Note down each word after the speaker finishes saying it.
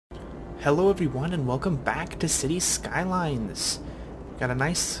Hello everyone and welcome back to City Skylines. Got a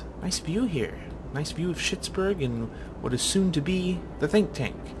nice view here. Nice view of Schittsburg and what is soon to be the think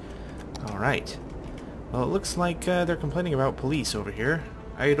tank. Alright. Well, it looks like they're complaining about police over here.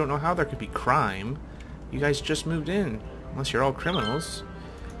 I don't know how there could be crime. You guys just moved in, unless you're all criminals.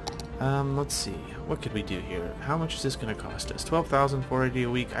 Let's see. What could we do here? How much is this going to cost us? $12,480 a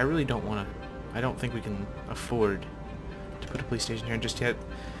week. I really don't want to... I don't think we can afford to put a police station here just yet.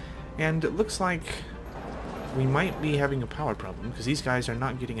 And it looks like we might be having a power problem because these guys are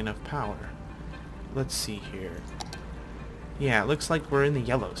not getting enough power. Let's see here. Yeah, it looks like we're in the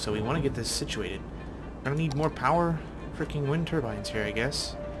yellow, so we want to get this situated. We're going to need more power freaking wind turbines here, I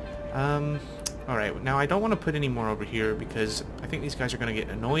guess. Alright, now I don't want to put any more over here because I think these guys are going to get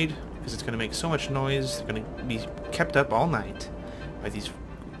annoyed because it's going to make so much noise. They're going to be kept up all night by these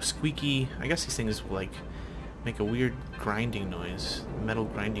squeaky... I guess these things will, like, make a weird grinding noise. Metal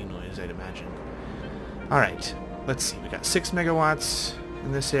grinding noise, I'd imagine. Alright, let's see. We got 6 megawatts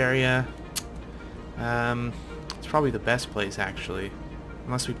in this area. It's probably the best place, actually.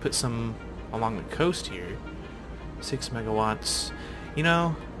 Unless we put some along the coast here. 6 megawatts. You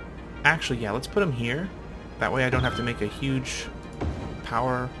know, actually, yeah, let's put them here. That way I don't have to make a huge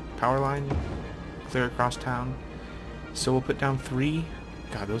power line clear across town. So we'll put down 3.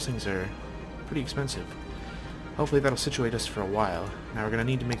 God, those things are pretty expensive. Hopefully that'll situate us for a while. Now we're going to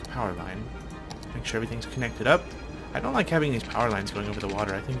need to make a power line. Make sure everything's connected up. I don't like having these power lines going over the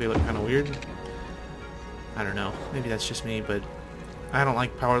water. I think they look kind of weird. I don't know. Maybe that's just me, but I don't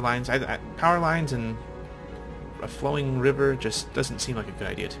like power lines. Power lines and a flowing river just doesn't seem like a good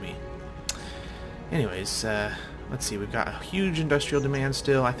idea to me. Anyways, let's see. We've got a huge industrial demand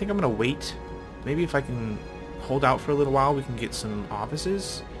still. I think I'm going to wait. Maybe if I can hold out for a little while, we can get some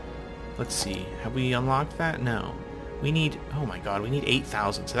offices. Let's see. Have we unlocked that? No. We need... Oh my god, we need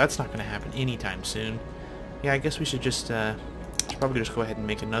 8,000, so that's not going to happen anytime soon. Yeah, I guess we should just... should probably just go ahead and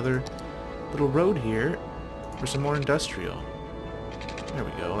make another little road here for some more industrial. There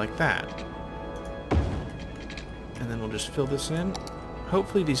we go, like that. And then we'll just fill this in.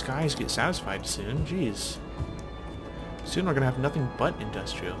 Hopefully these guys get satisfied soon. Jeez. Soon we're going to have nothing but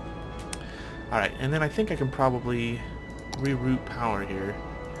industrial. Alright, and then I think I can probably reroute power here.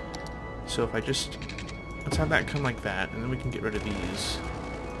 So if I just... Let's have that come like that, and then we can get rid of these.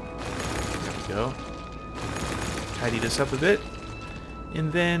 There we go. Tidy this up a bit.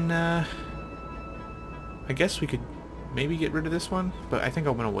 And then, I guess we could maybe get rid of this one, but I think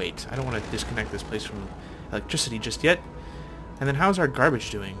I'm going to wait. I don't want to disconnect this place from electricity just yet. And then how's our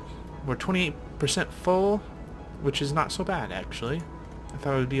garbage doing? We're 28% full, which is not so bad, actually. I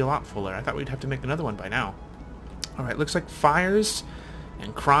thought it would be a lot fuller. I thought we'd have to make another one by now. Alright, looks like fires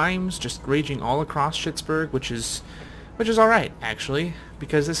and crimes just raging all across Schittsburg, which is alright, actually,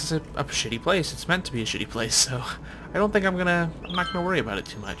 because this is a shitty place. It's meant to be a shitty place, so I don't think I'm not gonna worry about it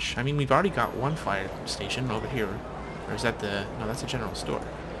too much. I mean, we've already got one fire station over here. Or is that the... No, that's a general store.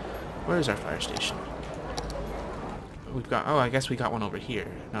 Where is our fire station? We've got... Oh, I guess we got one over here.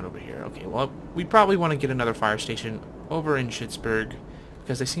 Not over here. Okay, well, we probably want to get another fire station over in Schittsburg,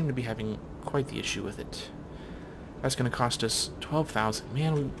 because they seem to be having quite the issue with it. That's going to cost us 12,000.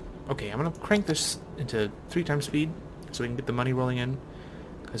 Man, okay, I'm going to crank this into 3 times speed so we can get the money rolling in.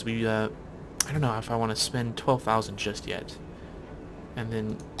 Because we, I don't know if I want to spend 12,000 just yet. And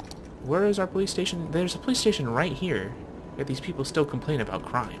then, where is our police station? There's a police station right here. Yet these people still complain about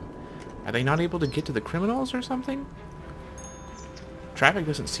crime. Are they not able to get to the criminals or something? Traffic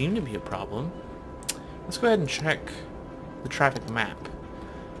doesn't seem to be a problem. Let's go ahead and check the traffic map.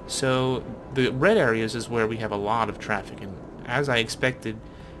 So, the red areas is where we have a lot of traffic, and as I expected,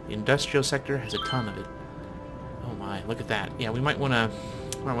 the industrial sector has a ton of it. Oh my, look at that. Yeah, we might want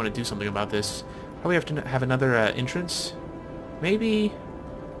to do something about this. Probably have to have another entrance. Maybe...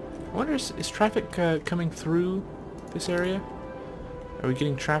 I wonder, is traffic coming through this area? Are we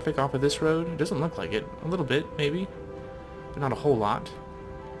getting traffic off of this road? It doesn't look like it. A little bit, maybe. But not a whole lot.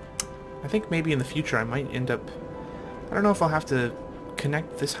 I think maybe in the future I might end up... I don't know if I'll have to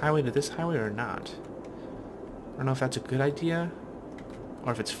connect this highway to this highway or not. I don't know if that's a good idea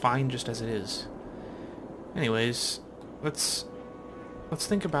or if it's fine just as it is. Anyways, let's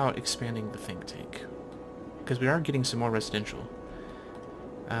think about expanding the think tank because we are getting some more residential.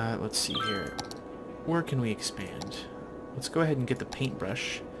 Let's see here. Where can we expand? Let's go ahead and get the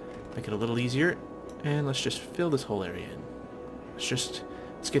paintbrush, make it a little easier, and let's just fill this whole area in.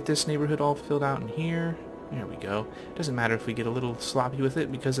 Let's get this neighborhood all filled out in here. There we go. Doesn't matter if we get a little sloppy with it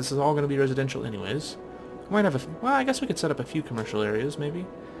because this is all going to be residential anyways. We might have well, I guess we could set up a few commercial areas maybe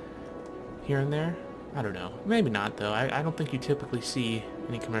here and there. I don't know. Maybe not, though. I don't think you typically see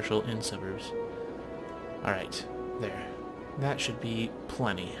any commercial in suburbs. Alright, there. That should be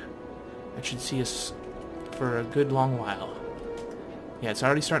plenty. That should see us for a good long while. Yeah, it's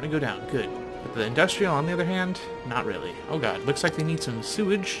already starting to go down. Good. But the industrial, on the other hand, not really. Oh god, looks like they need some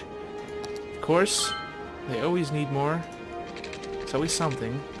sewage. Of course, they always need more. It's always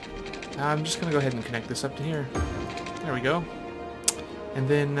something. I'm just gonna go ahead and connect this up to here. There we go. And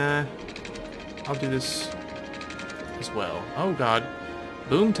then, I'll do this as well. Oh god.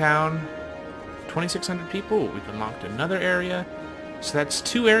 Boomtown. 2,600 people. We've unlocked another area. So that's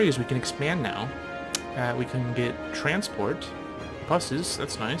 2 areas we can expand now. We can get transport, buses,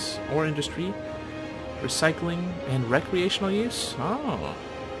 that's nice, or industry, recycling, and recreational use. Oh,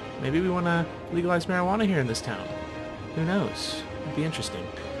 maybe we want to legalize marijuana here in this town. Who knows? It'd be interesting.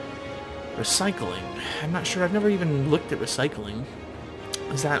 Recycling. I'm not sure. I've never even looked at recycling.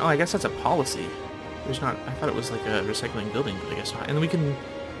 Is that... Oh, I guess that's a policy. There's not... I thought it was like a recycling building, but I guess not. And then we can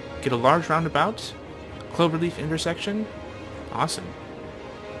get a large roundabout. Cloverleaf intersection. Awesome.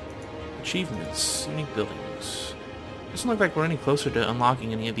 Achievements. Unique buildings. Doesn't look like we're any closer to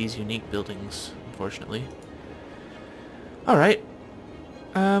unlocking any of these unique buildings, unfortunately. Alright.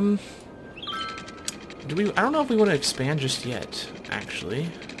 Do we... I don't know if we want to expand just yet, actually.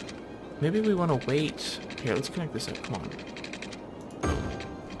 Maybe we want to wait... Here, let's connect this up. Come on.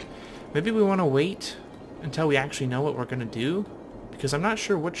 Maybe we want to wait until we actually know what we're going to do, because I'm not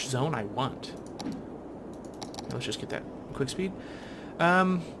sure which zone I want. Let's just get that quick speed.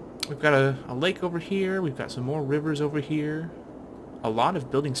 We've got a lake over here. We've got some more rivers over here. A lot of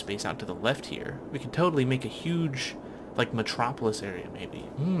building space out to the left here. We could totally make a huge, like, metropolis area, maybe.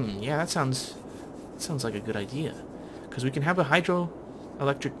 Yeah, that sounds like a good idea. Because we can have a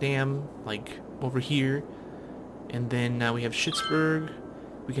hydroelectric dam, like, over here. And then we have Schittsburg.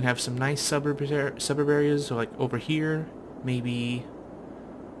 We can have some nice suburb areas, so, like, over here. Maybe...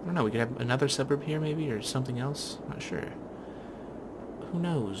 I don't know, we could have another suburb here, maybe, or something else. I'm not sure. Who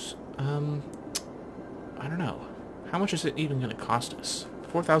knows? I don't know. How much is it even going to cost us?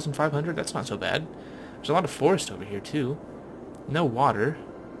 4,500? That's not so bad. There's a lot of forest over here, too. No water,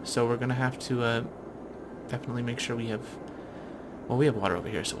 so we're going to have to definitely make sure we have... Well, we have water over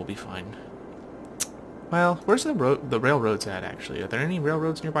here, so we'll be fine. Well, where's the railroads at, actually? Are there any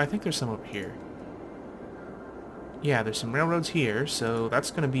railroads nearby? I think there's some over here. Yeah, there's some railroads here, so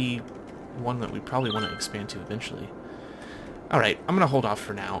that's going to be one that we probably want to expand to eventually. Alright, I'm going to hold off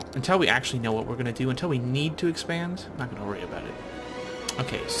for now, until we actually know what we're going to do, until we need to expand. I'm not going to worry about it.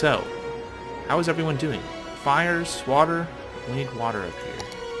 Okay, so, how is everyone doing? Fires, water? We need water up here.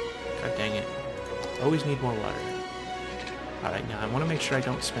 God dang it. Always need more water. Alright, now I want to make sure I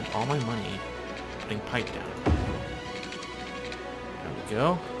don't spend all my money putting pipe down. There we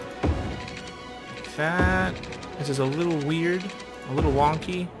go. Like that. This is a little weird, a little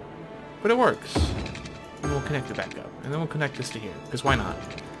wonky, but it works. And we'll connect it back up. And then we'll connect this to here, because why not?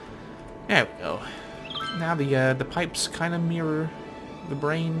 There we go. Now the pipes kind of mirror the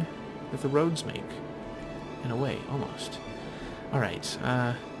brain that the roads make. In a way, almost. Alright,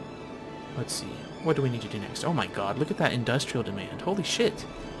 let's see. What do we need to do next? Oh my god, look at that industrial demand. Holy shit.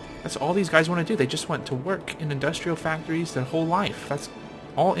 That's all these guys want to do. They just want to work in industrial factories their whole life. That's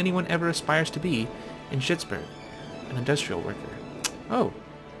all anyone ever aspires to be in Schittsburg. An industrial worker. Oh,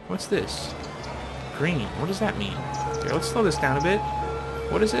 what's this? Green. What does that mean? Here, let's slow this down a bit.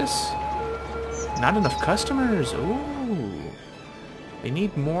 What is this? Not enough customers. Ooh. They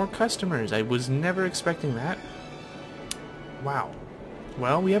need more customers. I was never expecting that. Wow.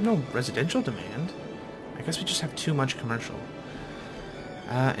 Well, we have no residential demand. I guess we just have too much commercial.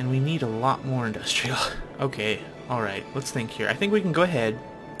 And we need a lot more industrial. Okay, alright. Let's think here. I think we can go ahead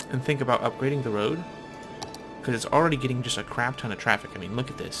and think about upgrading the road. Because it's already getting just a crap ton of traffic. I mean,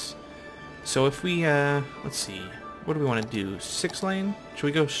 look at this. So if we, let's see. What do we want to do? 6-lane? Should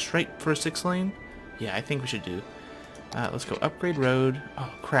we go straight for a 6-lane? Yeah, I think we should do. Let's go upgrade road.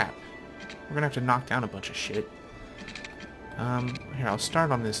 Oh, crap. We're gonna have to knock down a bunch of shit. Here, I'll start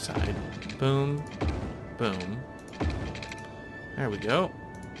on this side. Boom. Boom. There we go.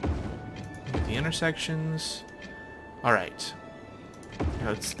 Get the intersections. Alright.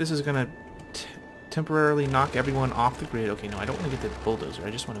 This is gonna temporarily knock everyone off the grid. Okay, no, I don't want to get the bulldozer.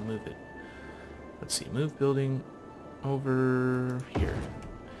 I just want to move it. Let's see. Move building over here.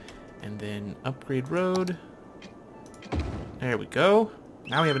 And then upgrade road. There we go.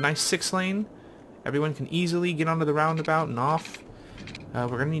 Now we have a nice 6-lane. Everyone can easily get onto the roundabout and off. We're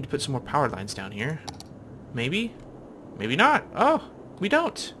going to need to put some more power lines down here. Maybe? Maybe not. Oh, we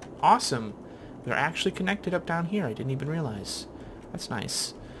don't. Awesome. They're actually connected up down here. I didn't even realize. That's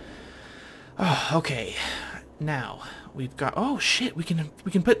nice. Oh, okay. Now, we've got... Oh, shit! We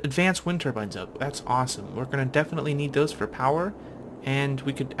can put advanced wind turbines up. That's awesome. We're going to definitely need those for power, and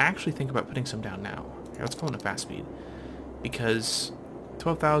we could actually think about putting some down now. Here, let's go into fast speed. Because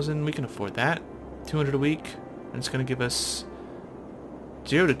 12,000, we can afford that. 200 a week, and it's going to give us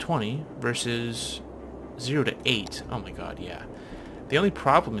 0 to 20 versus 0 to 8. Oh my god, yeah. The only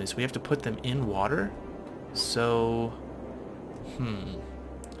problem is we have to put them in water. So, 10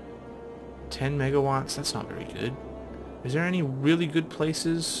 megawatts, that's not very good. Is there any really good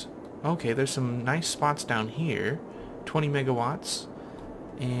places? Okay, there's some nice spots down here, 20 megawatts.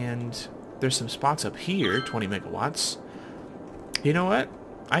 And there's some spots up here, 20 megawatts. You know what?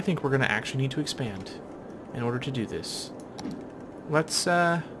 I think we're going to actually need to expand in order to do this. Let's,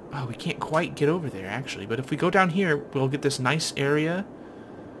 oh, we can't quite get over there, actually. But if we go down here, we'll get this nice area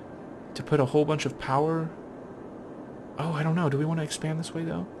to put a whole bunch of power. Oh, I don't know. Do we want to expand this way,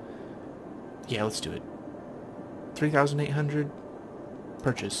 though? Yeah, let's do it. 3,800.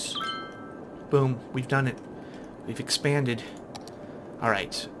 Purchase. Boom. We've done it. We've expanded.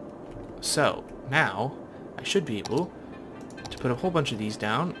 Alright. So, now, I should be able to put a whole bunch of these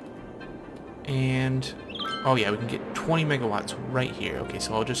down. And... oh yeah, we can get 20 megawatts right here. Okay,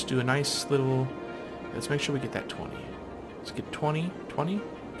 so I'll just do a nice little... let's make sure we get that 20. Let's get 20, 20,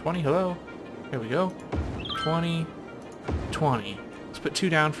 20, hello? There we go. 20, 20. Let's put 2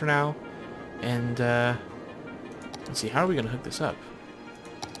 down for now. And, let's see, how are we going to hook this up?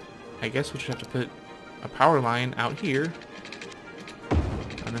 I guess we'll just have to put a power line out here.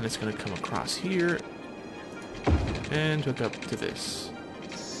 And then it's going to come across here. And hook up to this.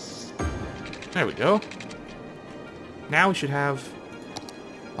 There we go. Now we should have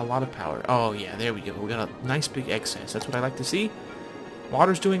a lot of power. Oh yeah, there we go. We got a nice big excess. That's what I like to see.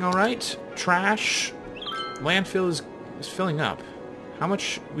 Water's doing alright. Trash. Landfill is filling up. How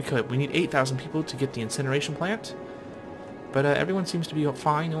much we could? We need 8,000 people to get the incineration plant. But everyone seems to be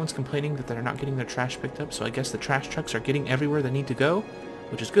fine. No one's complaining that they're not getting their trash picked up. So I guess the trash trucks are getting everywhere they need to go,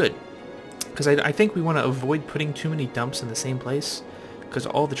 which is good. Because I think we want to avoid putting too many dumps in the same place. Because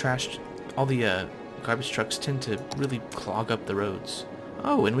all the trash, all the garbage trucks tend to really clog up the roads.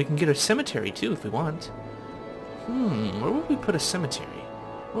 Oh, and we can get a cemetery too if we want. Where would we put a cemetery?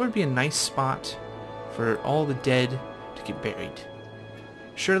 Where would be a nice spot for all the dead to get buried?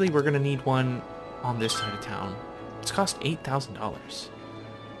 Surely we're going to need one on this side of town. It's cost $8,000.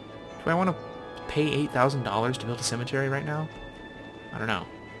 Do I want to pay $8,000 to build a cemetery right now? I don't know.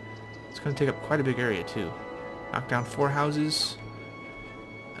 It's going to take up quite a big area too. Knock down 4 houses.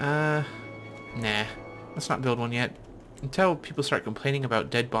 Nah. Let's not build one yet. Until people start complaining about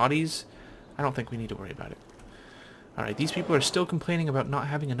dead bodies, I don't think we need to worry about it. Alright, these people are still complaining about not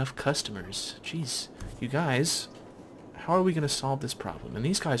having enough customers. Jeez, you guys, how are we going to solve this problem? And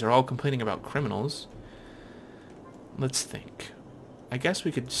these guys are all complaining about criminals. Let's think. I guess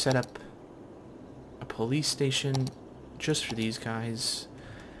we could set up a police station just for these guys.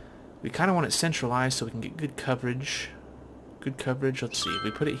 We kind of want it centralized so we can get good coverage. Good coverage. Let's see. If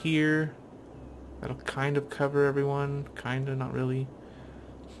we put it here, that'll kind of cover everyone. Kind of, not really.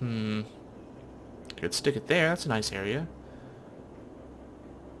 Could stick it there. That's a nice area.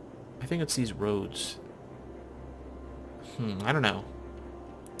 I think it's these roads. I don't know.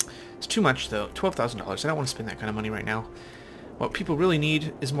 It's too much, though. $12,000. I don't want to spend that kind of money right now. What people really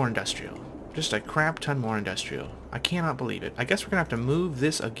need is more industrial. Just a crap ton more industrial. I cannot believe it. I guess we're going to have to move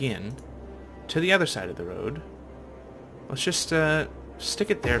this again to the other side of the road. Let's just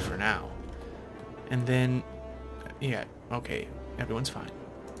stick it there for now. And then, yeah, okay, everyone's fine.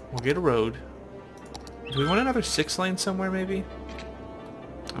 We'll get a road. Do we want another 6-lane somewhere, maybe?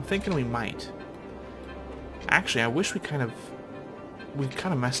 I'm thinking we might. Actually, I wish we kind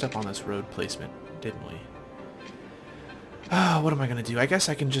of messed up on this road placement, didn't we? What am I going to do? I guess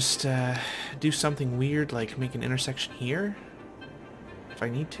I can just do something weird, like make an intersection here, if I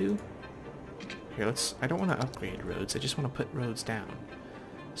need to. Here, I don't want to upgrade roads, I just want to put roads down.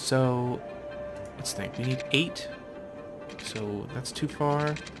 So, let's think. We need 8, so that's too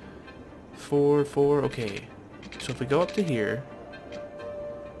far. 4, okay. So if we go up to here,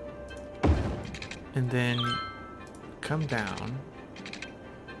 and then come down,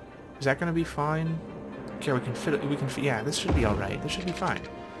 is that going to be fine? Okay, we can fit it, yeah, this should be alright. This should be fine.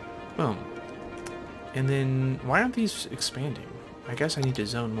 Boom. And then, why aren't these expanding? I guess I need to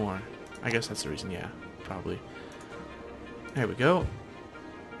zone more. I guess that's the reason, yeah, probably. There we go.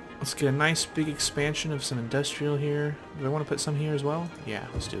 Let's get a nice big expansion of some industrial here. Do I want to put some here as well? Yeah,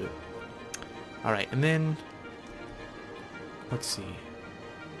 let's do it. Alright, and then, let's see.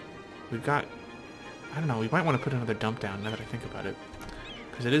 We've got, I don't know, we might want to put another dump down now that I think about it.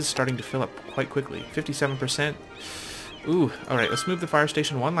 because it is starting to fill up quite quickly. 57%. Ooh, alright, let's move the fire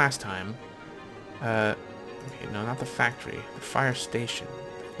station one last time. Okay, no, not the factory. The fire station.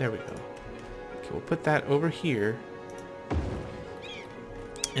 There we go. Okay, we'll put that over here.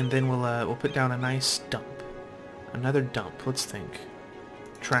 And then we'll put down a nice dump. Another dump, let's think.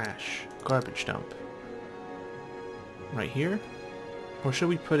 Trash. Garbage dump. Right here? Or should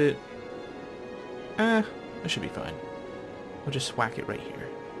we put it... that should be fine. We'll just whack it right here.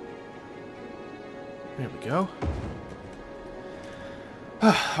 There we go.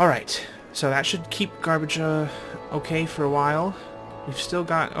 Alright, so that should keep garbage okay for a while. We've still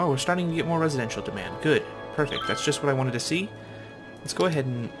got... Oh, we're starting to get more residential demand. Good. Perfect. That's just what I wanted to see. Let's go ahead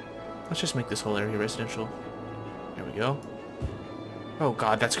and... Let's just make this whole area residential. There we go. Oh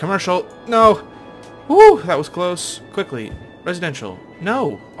god, that's commercial! No! Woo! That was close. Quickly. Residential.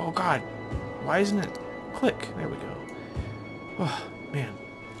 No! Oh god. Why isn't it... Click. There we go. Oh, man.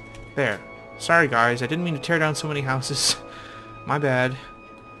 There. Sorry guys, I didn't mean to tear down so many houses. My bad.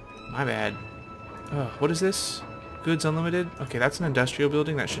 My bad. What is this? Goods unlimited? Okay, that's an industrial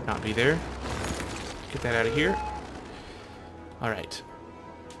building. That should not be there. Get that out of here. Alright.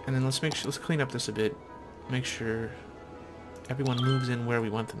 And then let's clean up this a bit. Make sure everyone moves in where we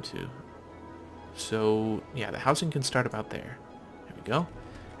want them to. So, yeah, the housing can start about there. There we go.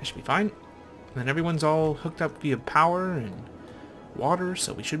 That should be fine. And then everyone's all hooked up via power and water,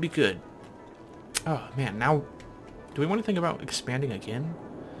 so we should be good. Oh, man, now... Do we want to think about expanding again?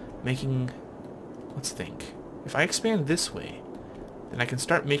 Making... Let's think. If I expand this way, then I can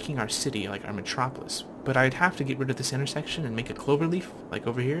start making our city, like our metropolis. But I'd have to get rid of this intersection and make a cloverleaf, like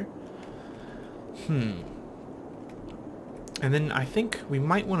over here. And then I think we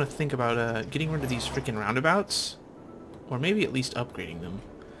might want to think about getting rid of these freaking roundabouts. Or maybe at least upgrading them.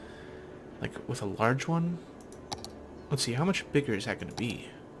 Like with a large one. Let's see, how much bigger is that going to be?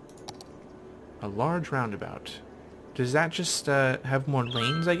 A large roundabout. Does that just have more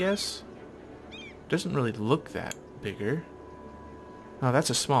lanes, I guess? Doesn't really look that bigger. Oh, that's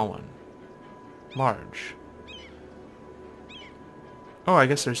a small one. Large. Oh, I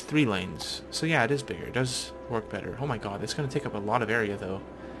guess there's 3 lanes. So yeah, it is bigger. It does work better. Oh my god, it's going to take up a lot of area, though.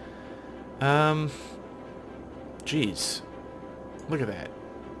 Jeez. Look at that.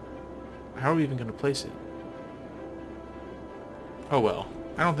 How are we even going to place it? Oh well.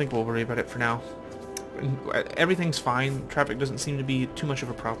 I don't think we'll worry about it for now. Everything's fine. Traffic doesn't seem to be too much of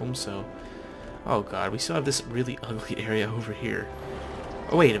a problem, so... Oh god, we still have this really ugly area over here.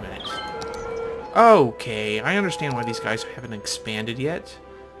 Oh, wait a minute. Okay, I understand why these guys haven't expanded yet.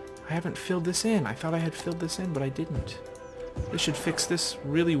 I haven't filled this in. I thought I had filled this in, but I didn't. This should fix this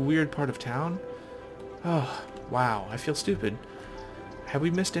really weird part of town. Oh, wow, I feel stupid. Have we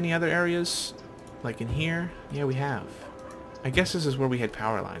missed any other areas? Like in here? Yeah, we have. I guess this is where we had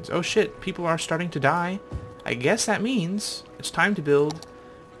power lines. Oh shit, people are starting to die. I guess that means it's time to build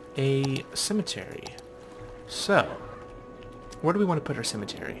a cemetery. So, where do we want to put our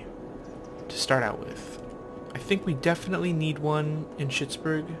cemetery? To start out with. I think we definitely need one in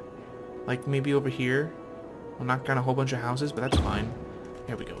Schittsburg. Like maybe over here. We'll knock down a whole bunch of houses, but that's fine.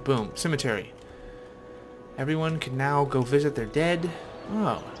 There we go. Boom. Cemetery. Everyone can now go visit their dead.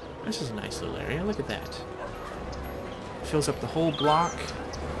 Oh, this is a nice little area. Look at that. Fills up the whole block.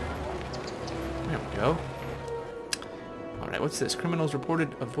 There we go. Alright, what's this? Criminals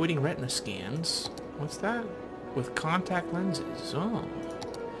reported avoiding retina scans. What's that? With contact lenses. Oh.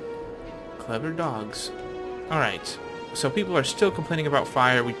 Clever dogs. Alright. So people are still complaining about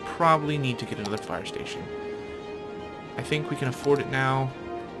fire. We probably need to get another fire station. I think we can afford it now.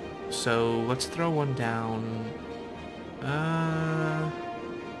 So let's throw one down.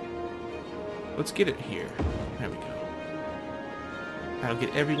 Let's get it here. There we go. That'll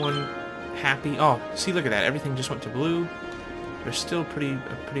get everyone happy. Oh, see, look at that. Everything just went to blue. There's still a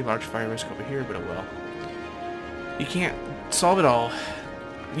pretty large fire risk over here, but oh well. You can't solve it all.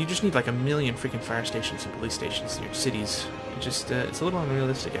 You just need like a million freaking fire stations and police stations in your cities. It just, it's a little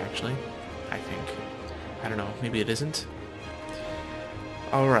unrealistic, actually. I think. I don't know. Maybe it isn't.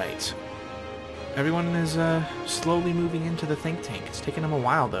 Alright. Everyone is slowly moving into the think tank. It's taking them a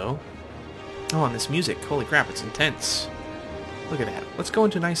while, though. Oh, and this music. Holy crap, it's intense. Look at that. Let's go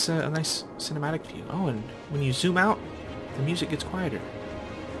into a nice cinematic view. Oh, and when you zoom out, the music gets quieter.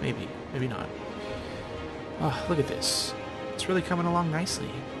 Maybe. Maybe not. Oh, look at this. It's really coming along nicely.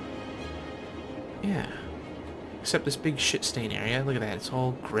 Yeah. Except this big shit stain area. Look at that. It's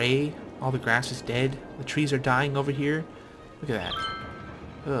all gray. All the grass is dead. The trees are dying over here. Look at that.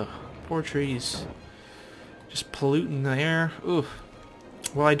 Ugh. Poor trees. Just polluting the air. Oof.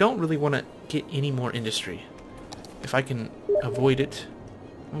 Well, I don't really want to get any more industry. If I can avoid it.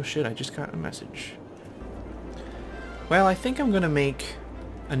 Oh shit, I just got a message. Well, I think I'm gonna make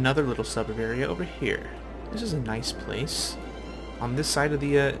another little suburb area over here. This is a nice place. On this side of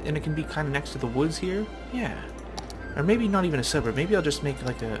the, and it can be kind of next to the woods here. Yeah. Or maybe not even a suburb. Maybe I'll just make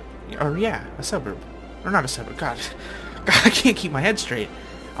like a, or yeah, a suburb. Or not a suburb. God, I can't keep my head straight.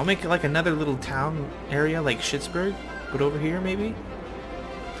 I'll make it like another little town area like Schittsburg, but over here maybe.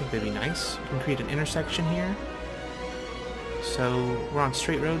 I think that'd be nice. We can create an intersection here. So we're on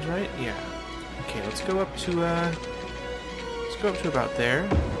straight roads, right? Yeah. Okay, let's go up to about there,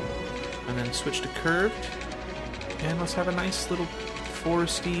 and then switch to curved, and let's have a nice little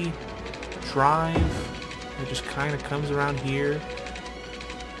foresty drive that just kind of comes around here,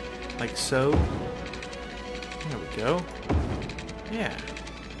 like so. There we go. Yeah.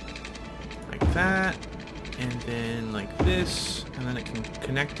 Like that, and then like this, and then it can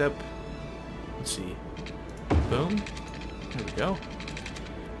connect up. Let's see. Boom. There we go.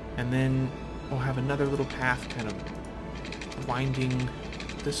 And then we'll have another little path kind of winding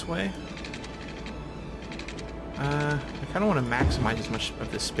this way. I kind of want to maximize as much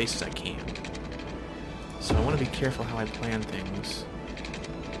of this space as I can. So I want to be careful how I plan things.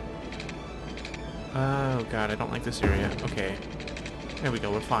 Oh god, I don't like this area. Okay. There we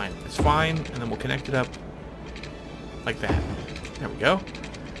go, we're fine. It's fine, and then we'll connect it up like that. There we go.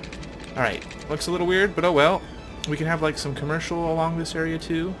 Alright, looks a little weird, but oh well. We can have like some commercial along this area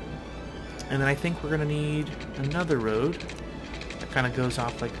too. And then I think we're going to need another road that kind of goes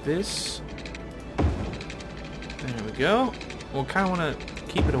off like this. There we go. We'll kind of want to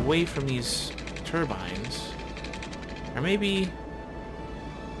keep it away from these turbines. Or maybe,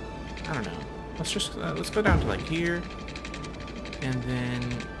 I don't know. Let's just, let's go down to like here. And then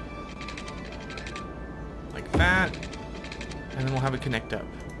like that. And then we'll have it connect up.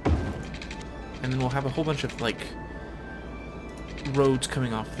 And then we'll have a whole bunch of like roads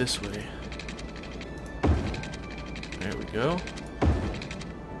coming off this way. There we go.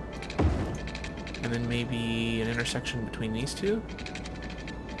 And then maybe an intersection between these two.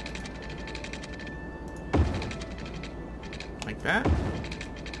 Like that.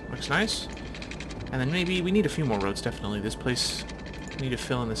 Looks nice. And then maybe we need a few more roads, definitely. This place, we need to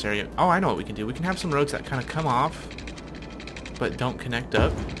fill in this area. Oh, I know what we can do. We can have some roads that kind of come off, but don't connect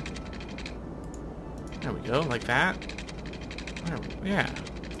up. There we go, like that. Yeah.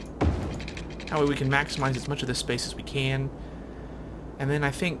 That way we can maximize as much of this space as we can. And then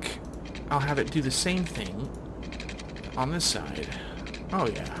I think I'll have it do the same thing on this side. Oh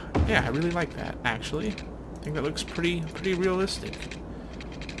yeah. Yeah, I really like that, actually. I think that looks pretty realistic.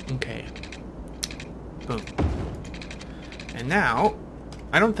 Okay. Boom. And now,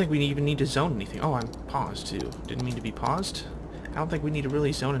 I don't think we even need to zone anything. Oh, I'm paused too. Didn't mean to be paused. I don't think we need to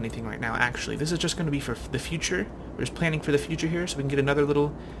really zone anything right now, actually. This is just going to be for the future. We're just planning for the future here, so we can get another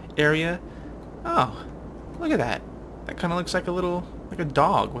little area. Oh, look at that. That kind of looks like a little, like a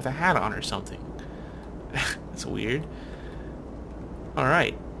dog with a hat on or something. That's weird.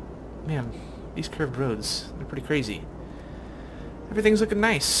 Alright. Man, these curved roads, they're pretty crazy. Everything's looking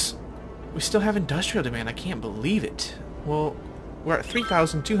nice. We still have industrial demand. I can't believe it. Well, we're at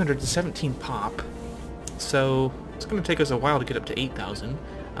 3,217 pop, so it's going to take us a while to get up to 8,000,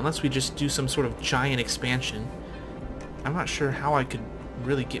 unless we just do some sort of giant expansion. I'm not sure how I could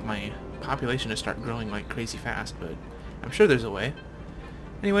really get my population to start growing like crazy fast, but I'm sure there's a way.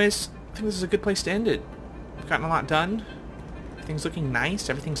 Anyways, I think this is a good place to end it. We've gotten a lot done. Everything's looking nice.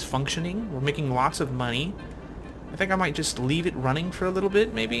 Everything's functioning. We're making lots of money. I think I might just leave it running for a little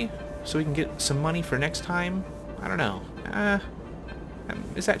bit, maybe, so we can get some money for next time. I don't know.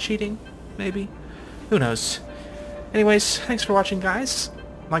 Is that cheating? Maybe? Who knows? Anyways, thanks for watching, guys.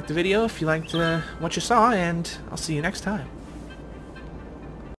 Like the video if you liked what you saw, and I'll see you next time.